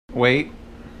Wait.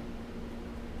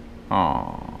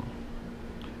 Aww.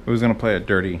 It was gonna play a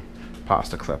dirty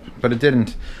pasta clip, but it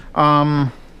didn't.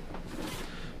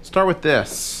 Start with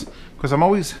this, because I'm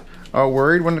always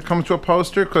worried when it comes to a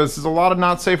poster, because there's a lot of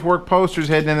not safe for work posters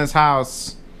hidden in this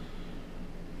house.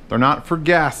 They're not for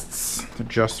guests, they're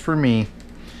just for me.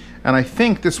 And I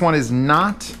think this one is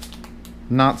not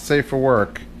safe for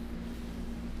work.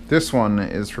 This one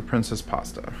is for Princess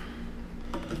Pasta.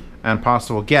 And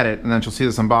Pasta will get it, and then she'll see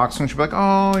this unboxing, and she'll be like,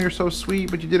 oh, you're so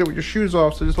sweet, but you did it with your shoes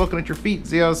off, so just looking at your feet,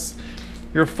 Zeus.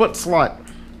 You're a foot slut.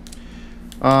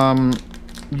 One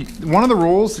of the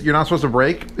rules you're not supposed to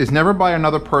break is never buy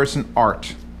another person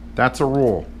art. That's a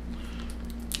rule.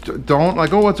 Don't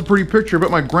like, oh, it's a pretty picture,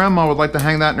 but my grandma would like to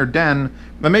hang that in her den.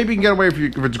 Then maybe you can get away if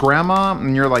it's grandma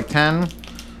and you're like 10,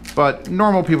 but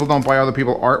normal people don't buy other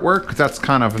people artwork because that's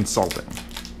kind of insulting.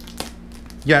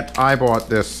 Yet I bought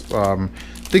this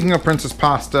thinking of Princess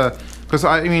Pasta, because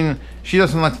I mean, she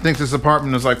doesn't like to think this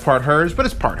apartment is like part hers, but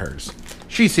it's part hers.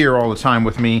 She's here all the time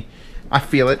with me. I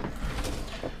feel it.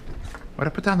 Why'd I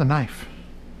put down the knife?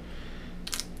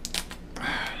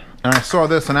 And I saw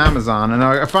this on Amazon, and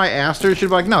if I asked her, she'd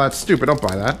be like, no, that's stupid, don't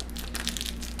buy that.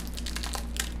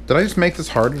 Did I just make this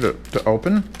harder to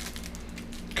open?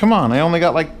 Come on, I only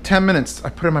got like 10 minutes. I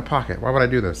put it in my pocket. Why would I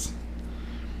do this?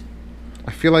 I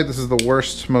feel like this is the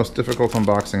worst, most difficult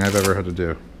unboxing I've ever had to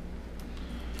do.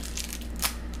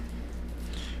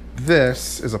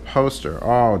 This is a poster.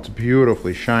 Oh, it's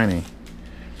beautifully shiny.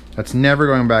 That's never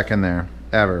going back in there,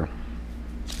 ever.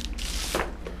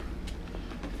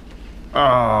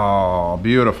 Oh,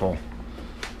 beautiful.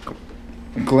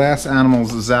 Glass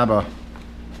Animals Zaba.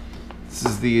 This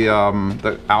is the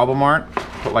album art,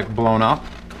 but like blown up.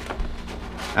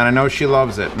 And I know she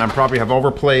loves it, and I probably have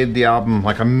overplayed the album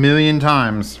like 1,000,000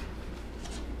 times.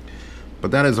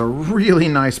 But that is a really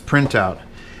nice printout.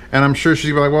 And I'm sure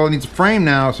she's gonna be like, well, it needs a frame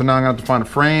now, so now I'm gonna have to find a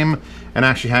frame and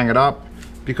actually hang it up.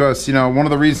 Because, you know, one of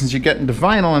the reasons you get into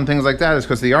vinyl and things like that is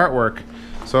because of the artwork.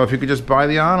 So if you could just buy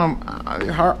the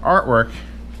artwork,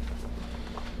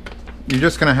 you're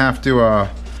just gonna have to,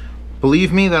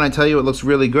 believe me, then I tell you it looks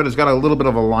really good. It's got a little bit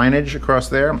of a lineage across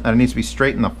there, and it needs to be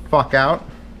straightened the fuck out.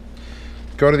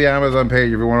 Go to the Amazon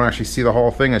page if you want to actually see the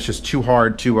whole thing. It's just too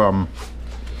hard to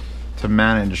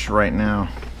manage right now.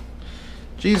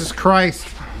 Jesus Christ.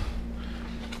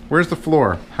 Where's the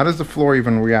floor? How does the floor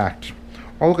even react?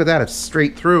 Oh, look at that, it's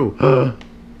straight through.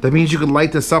 That means you could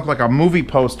light this up like a movie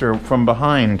poster from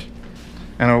behind,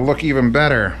 and it'll look even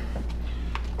better.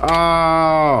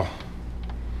 Oh,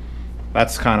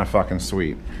 that's kind of fucking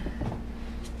sweet.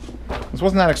 This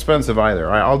wasn't that expensive either.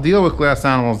 I'll deal with Glass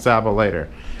Animals Zaba later.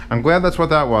 I'm glad that's what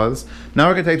that was.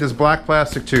 Now I can take this black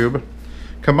plastic tube,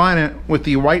 combine it with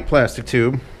the white plastic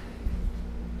tube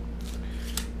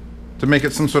to make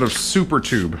it some sort of super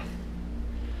tube.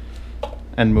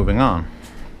 And moving on.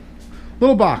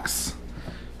 Little box.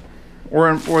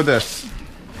 Or this.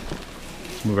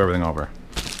 Move everything over.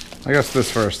 I guess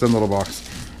this first, then little box.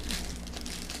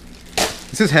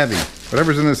 This is heavy.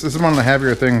 Whatever's in this is one of the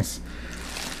heavier things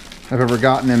I've ever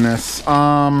gotten in this.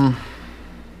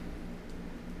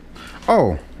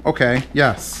 Oh, okay,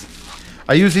 yes.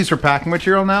 I use these for packing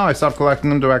material now. I stopped collecting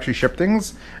them to actually ship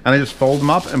things, and I just fold them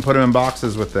up and put them in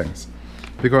boxes with things.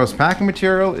 Because packing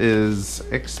material is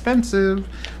expensive.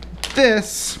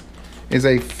 This is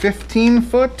a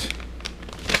 15-foot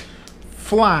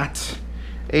flat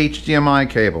HDMI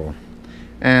cable.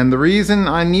 And the reason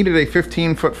I needed a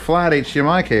 15-foot flat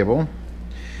HDMI cable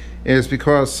is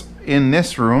because in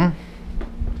this room,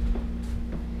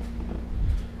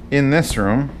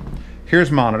 here's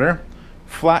monitor,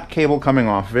 flat cable coming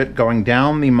off of it, going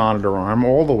down the monitor arm,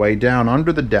 all the way down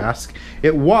under the desk.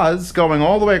 It was going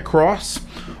all the way across,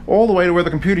 all the way to where the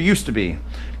computer used to be.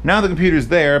 Now the computer's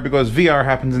there because VR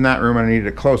happens in that room and I needed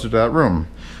it closer to that room.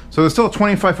 So there's still a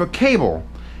 25-foot cable.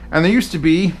 And there used to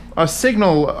be a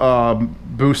signal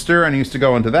booster, and it used to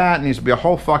go into that, and it used to be a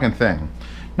whole fucking thing.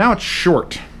 Now it's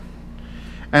short.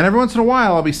 And every once in a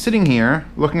while I'll be sitting here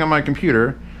looking at my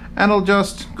computer, and it'll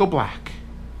just go black.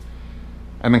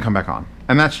 And then come back on.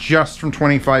 And that's just from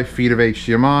 25 feet of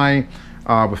HDMI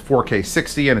with 4K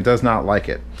 60, and it does not like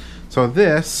it. So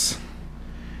this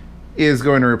is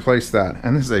going to replace that.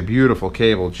 And this is a beautiful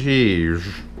cable. Jeez.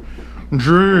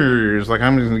 Jeez. Like,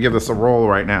 I'm just going to give this a roll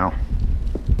right now.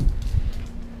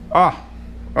 And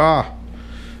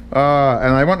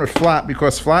I went with flat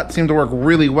because flat seemed to work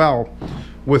really well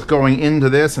with going into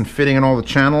this and fitting in all the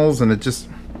channels, and it just...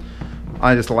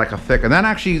 I just like a thick. And then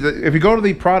actually, if you go to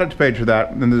the product page for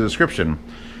that in the description,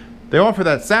 they offer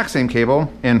that exact same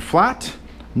cable in flat,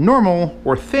 normal,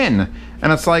 or thin.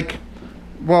 And it's like,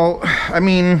 well, I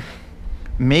mean,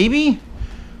 Maybe?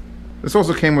 This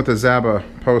also came with a Zaba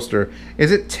poster.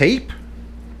 Is it tape?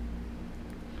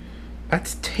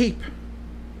 That's tape.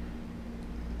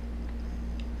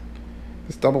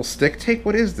 This double stick tape?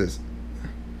 What is this?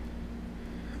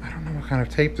 I don't know what kind of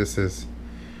tape this is.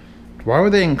 Why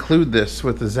would they include this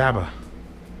with the Zaba?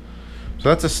 So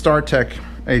that's a StarTech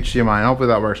HDMI, and hopefully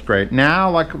that works great. Now,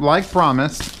 like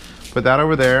promised, put that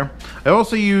over there. I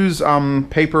also use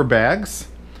paper bags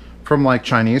from like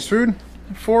Chinese food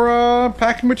for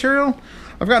packing material.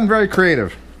 I've gotten very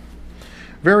creative.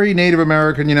 Very Native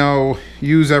American, you know,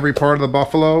 use every part of the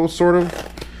buffalo, sort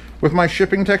of, with my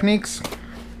shipping techniques.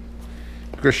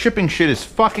 Because shipping shit is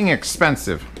fucking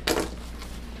expensive.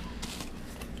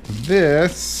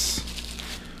 This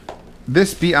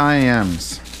be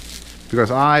IMs.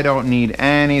 Because I don't need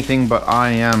anything but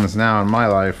IMs now in my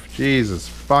life. Jesus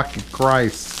fucking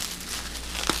Christ.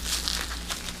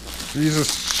 Jesus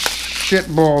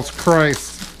shitballs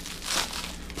Christ.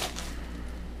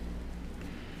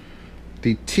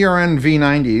 The TRN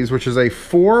V90s, which is a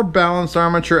 4 balanced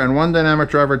armature and 1 dynamic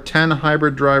driver, 10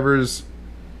 hybrid drivers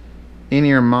in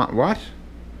your what?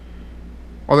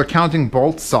 Oh, they're counting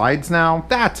both sides now?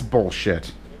 That's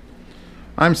bullshit.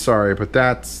 I'm sorry, but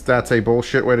that's a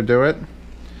bullshit way to do it.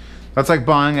 That's like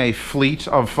buying a fleet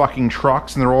of fucking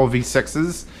trucks and they're all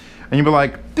V6s. And you'd be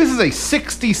like, this is a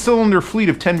 60-cylinder fleet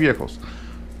of 10 vehicles.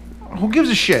 Who gives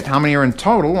a shit how many are in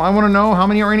total? I want to know how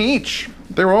many are in each.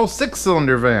 They're all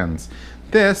 6-cylinder vans.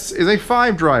 This is a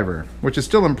 5-driver, which is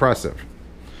still impressive.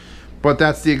 But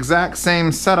that's the exact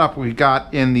same setup we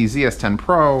got in the ZS10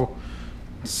 Pro.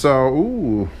 So,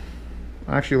 ooh.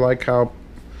 I actually like how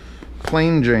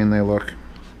plain Jane they look.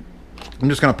 I'm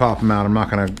just going to pop them out. I'm not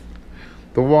going to...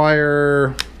 The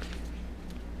wire...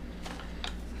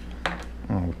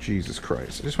 Oh, Jesus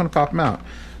Christ. I just want to pop them out.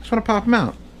 I just want to pop them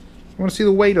out. I want to see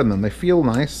the weight on them. They feel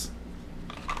nice.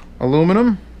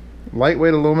 Aluminum.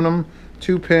 Lightweight aluminum.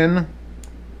 2-pin.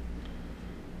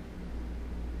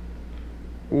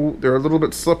 Ooh, they're a little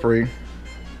bit slippery.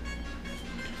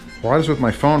 Why is with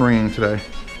my phone ringing today?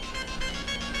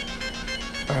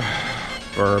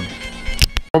 Burb.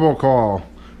 Robocall.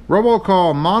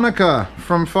 Robocall Monica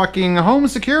from fucking Home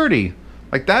Security.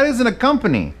 Like, that isn't a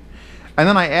company. And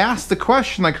then I asked the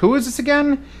question, like, who is this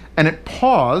again? And it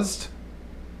paused.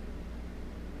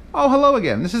 Oh, hello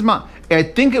again. This is I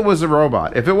think it was a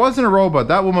robot. If it wasn't a robot,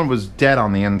 that woman was dead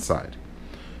on the inside.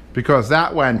 Because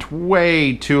that went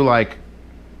way too, like,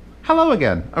 hello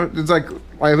again. It's like,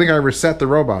 I think I reset the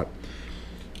robot.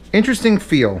 Interesting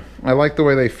feel. I like the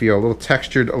way they feel. A little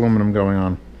textured aluminum going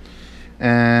on.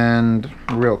 And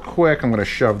real quick, I'm going to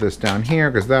shove this down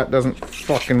here because that doesn't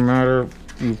fucking matter.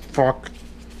 You fuck.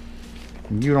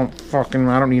 You don't fucking...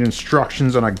 I don't need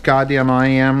instructions on a goddamn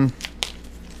IM.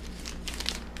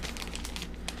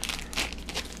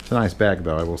 It's a nice bag,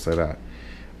 though, I will say that.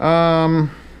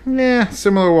 Yeah,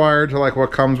 similar wire to like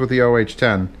what comes with the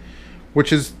OH10.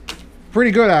 Which is pretty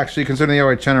good, actually, considering the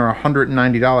OH10 are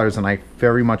 $190, and I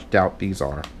very much doubt these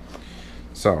are.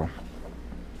 So,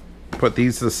 put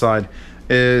these to the side.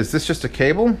 Is this just a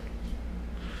cable?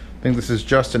 I think this is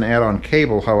just an add-on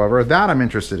cable, however. That I'm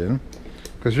interested in.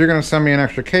 Because if you're going to send me an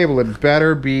extra cable, it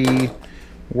better be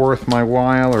worth my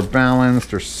while or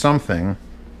balanced or something.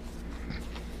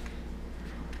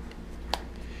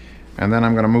 And then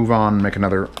I'm going to move on and make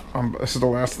another... this is the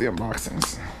last of the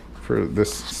unboxings for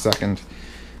this second.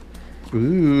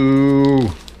 Ooh.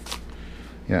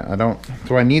 Yeah, I don't...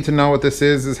 Do I need to know what this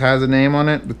is? This has a name on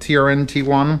it? The TRN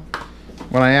T1?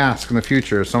 When I ask in the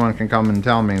future, someone can come and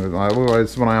tell me.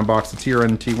 Otherwise, when I unbox the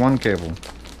TRN T1 cable.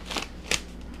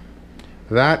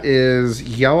 That is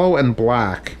yellow and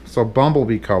black. So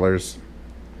bumblebee colors.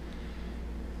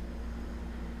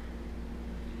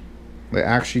 They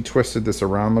actually twisted this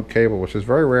around the cable, which is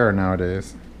very rare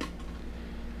nowadays.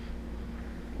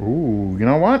 Ooh, you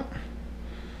know what?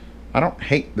 I don't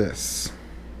hate this.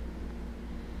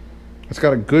 It's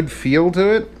got a good feel to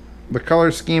it. The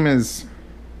color scheme is...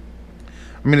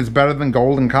 I mean, it's better than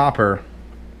gold and copper.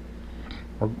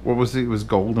 Or what was it? It was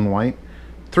gold and white.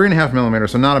 3.5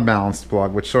 millimeters, so not a balanced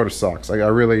plug, which sort of sucks. Like,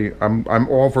 I'm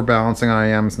all for balancing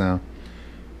IMs now.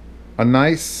 A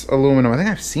nice aluminum. I think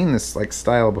I've seen this like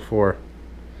style before.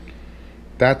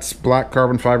 That's black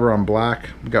carbon fiber on black.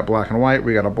 We got black and white.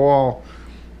 We got a ball.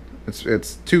 It's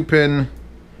 2-pin.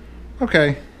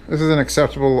 Okay, this is an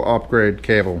acceptable upgrade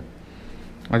cable.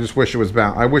 I just wish it was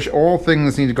balanced. I wish all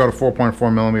things need to go to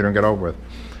 4.4 millimeter and get over with.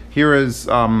 Here is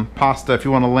pasta. If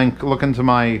you want to look into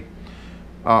my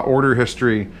order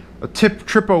history. A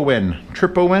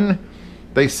Tripowin.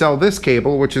 They sell this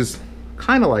cable, which is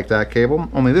kind of like that cable,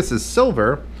 only this is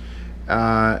silver,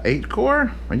 8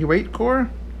 core. Are you 8 core?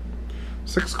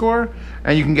 6 core?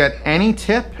 And you can get any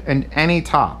tip and any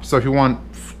top. So if you want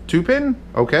 2-pin,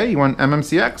 okay. You want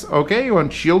MMCX, okay. You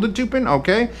want shielded 2-pin,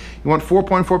 okay. You want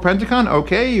 4.4 Pentacon,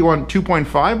 okay. You want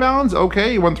 2.5 balance,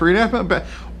 okay. You want 3.5,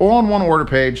 all on one order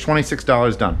page,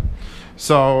 $26 done.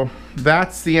 So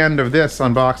that's the end of this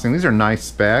unboxing. These are nice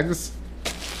bags.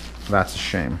 That's a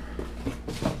shame.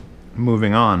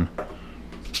 Moving on.